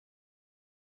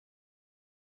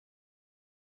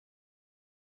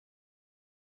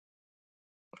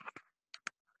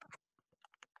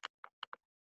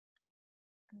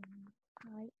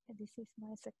Hi, this is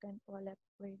my second WALLAP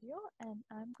video, and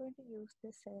I'm going to use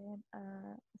the same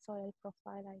soil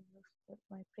profile I used for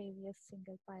my previous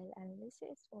single pile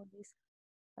analysis for this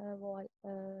wall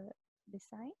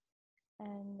design.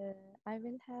 And I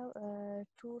will have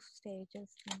two stages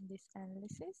in this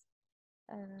analysis.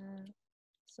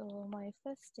 So my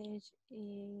first stage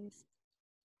is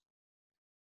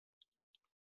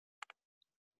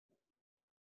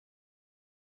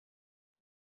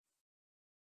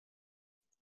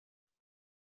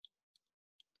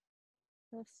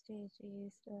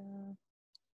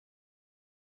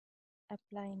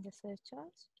applying the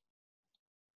surcharge.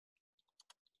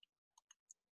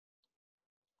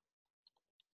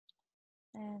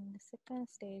 And the second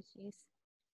stage is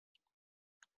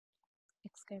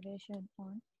excavation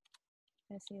on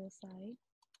passive side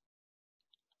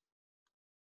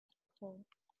for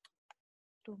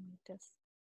 2 meters.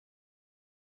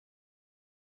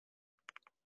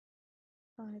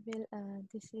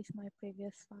 This is my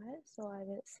previous file, so I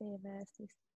will save as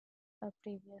this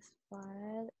previous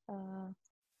file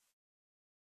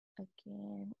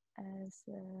again as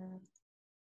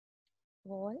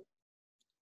wall,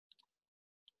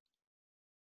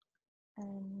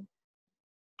 and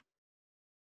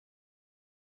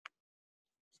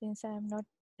since I am not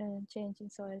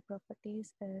changing soil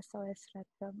properties, soil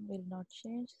structure will not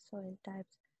change, soil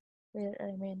types will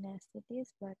remain as it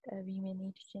is, but we may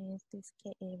need to change these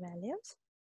Ka values.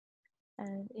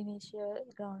 And initial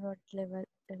groundwater level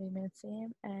remains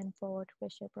same, and forward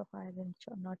pressure profile will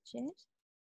not change.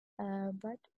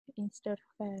 But instead of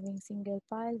having single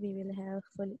pile, we will have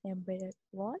fully embedded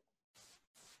wall,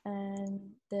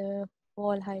 and the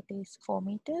wall height is 4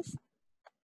 meters,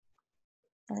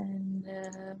 and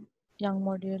young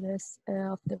modulus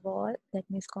of the wall, that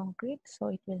means concrete, so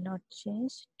it will not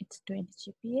change, it's 20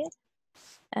 GPa,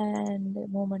 and the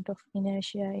moment of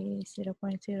inertia is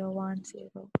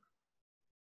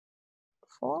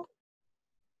 0.0104,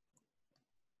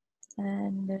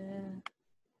 and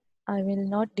I will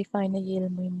not define a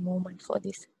yield moment for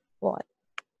this wall.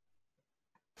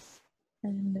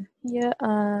 And here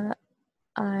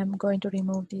I'm going to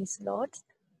remove these loads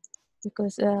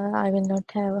because I will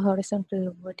not have a horizontal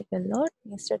or vertical load.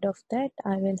 Instead of that,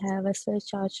 I will have a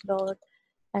surcharge load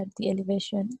at the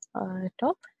elevation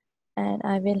top, and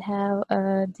I will have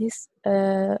this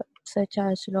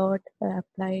surcharge load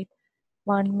applied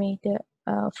 1 meter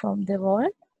from the wall,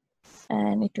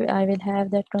 and I will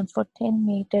have that one for 10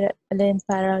 meter length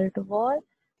parallel to wall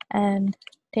and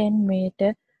 10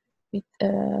 meter with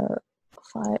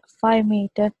 5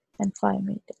 meter and 5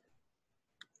 meter,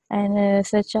 and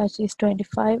surcharge is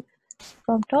 25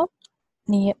 from top,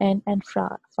 near end, and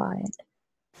far end.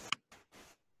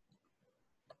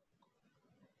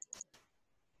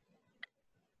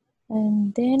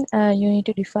 And then you need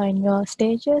to define your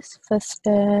stages. First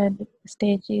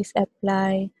stage is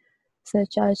apply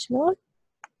surcharge load.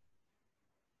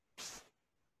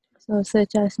 So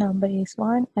surcharge number is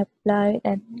 1, apply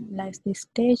and analyze this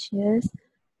stage, yes.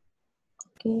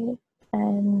 Okay,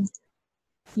 and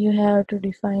you have to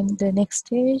define the next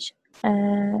stage,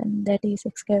 and that is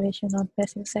excavation on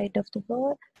passive side of the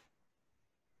wall,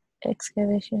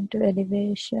 excavation to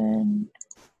elevation,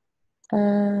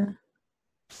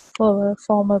 for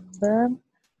form a berm,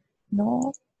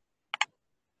 no.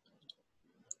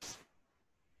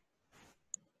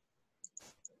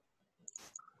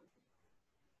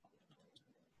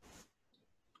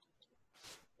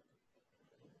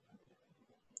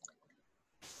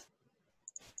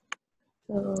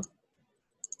 So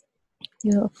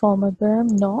you form a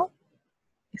berm, no.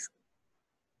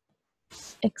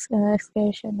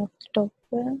 Excavation of the top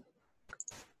berm.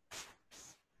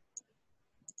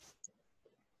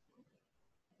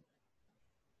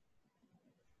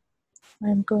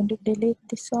 I'm going to delete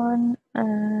this one,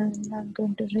 and I'm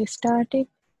going to restart it.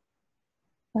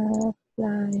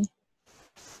 Apply.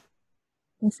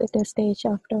 Insert a stage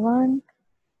after 1.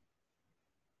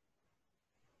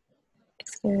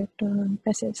 Excavate on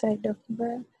passive side of the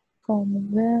berm. Form a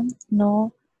berm,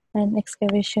 no. And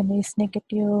excavation is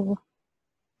 -2.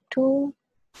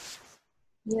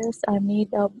 Yes, I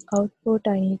need output.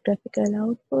 I need graphical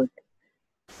output.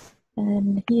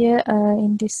 And here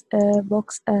in this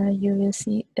box you will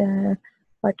see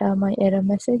what are my error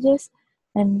messages,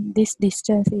 and this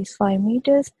distance is 5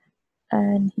 meters,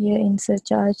 and here in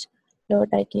surcharge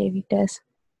load I gave it as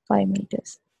 5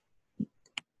 meters.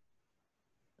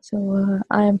 So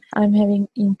I'm having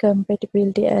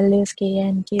incompatibility LS, K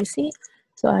and KC,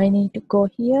 so I need to go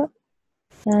here,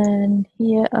 and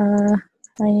here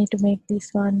I need to make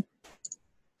this one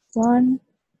 1,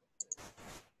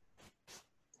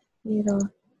 0,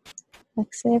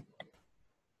 accept,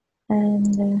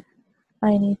 and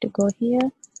I need to go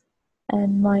here,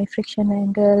 and my friction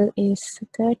angle is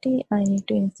 30. I need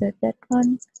to insert that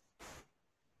one,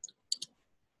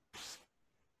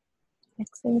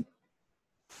 exit,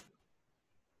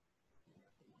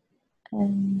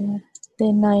 and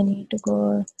then I need to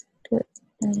go to,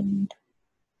 and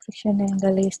friction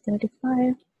angle is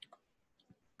 35,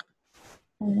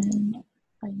 and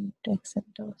I need to accept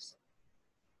those.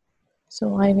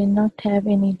 So I will not have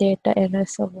any data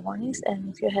errors or warnings, and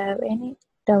if you have any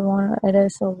data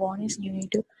errors or warnings, you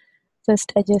need to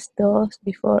first adjust those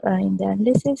before in the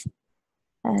analysis.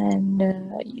 And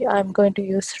I'm going to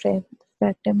use strength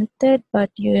factor method,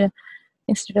 but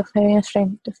instead of having a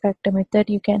strength factor method,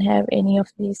 you can have any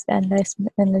of these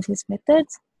analysis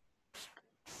methods.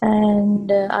 And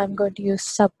I'm going to use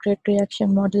subgrade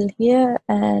reaction model here,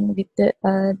 and with the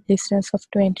distance of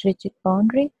 20 rigid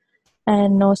boundary,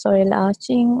 and no soil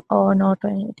arching or no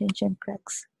tension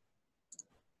cracks.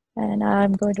 And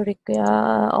I'm going to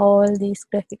require all these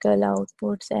graphical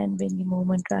outputs and bending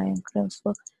moment diagrams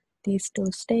for these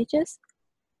two stages.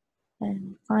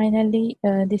 And finally,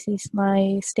 this is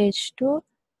my stage 2,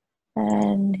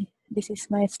 and this is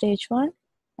my stage 1.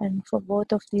 And for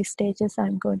both of these stages,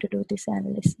 I'm going to do this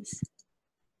analysis.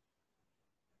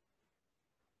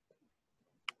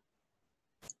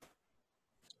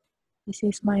 This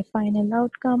is my final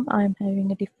outcome. I'm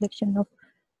having a deflection of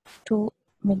 2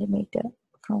 millimeter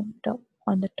from top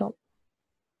on the top.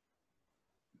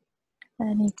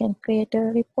 And you can create a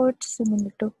report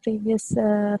similar to previous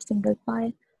single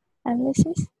file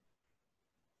analysis.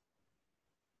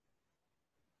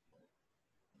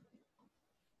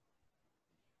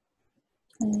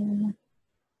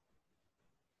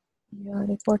 Your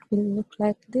report will look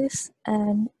like this,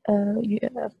 and you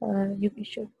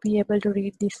should be able to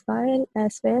read this file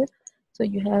as well. So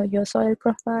you have your soil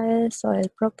profile, soil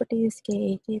properties,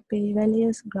 KAKP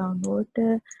values,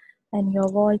 groundwater, and your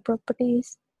wall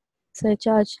properties,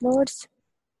 surcharge loads,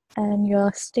 and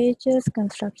your stages,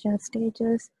 construction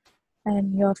stages,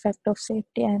 and your factor of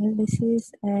safety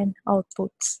analysis and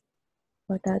outputs.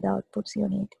 What are the outputs you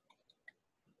need?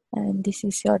 And this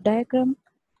is your diagram,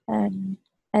 and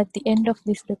at the end of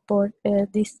this report,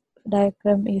 this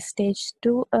diagram is stage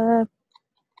 2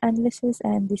 analysis,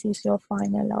 and this is your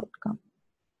final outcome.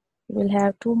 You will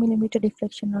have 2 millimeter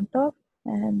deflection on top,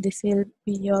 and this will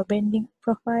be your bending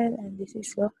profile, and this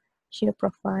is your shear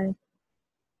profile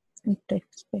with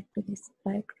respect to this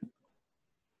diagram.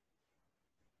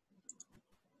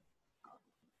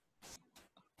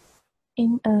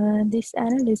 In this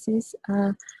analysis,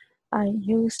 I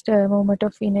used moment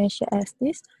of inertia as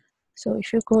this. So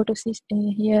if you go to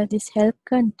here, this help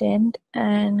content,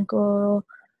 and go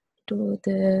to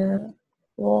the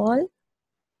wall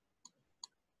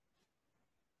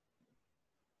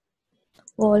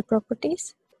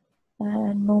properties,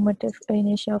 and moment of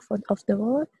inertia of the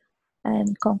wall,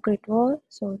 and concrete wall.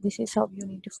 So this is how you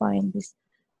need to find this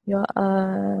your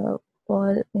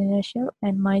wall inertia,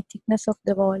 and my thickness of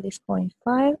the wall is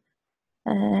 0.5,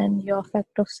 and your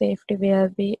factor of safety will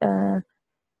be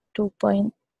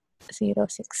 2.066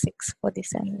 for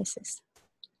this analysis.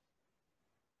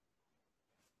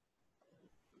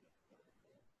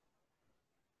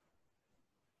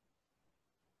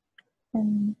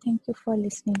 And thank you for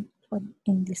listening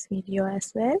in this video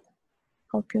as well.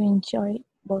 Hope you enjoy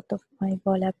both of my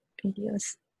WALLAP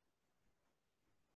videos.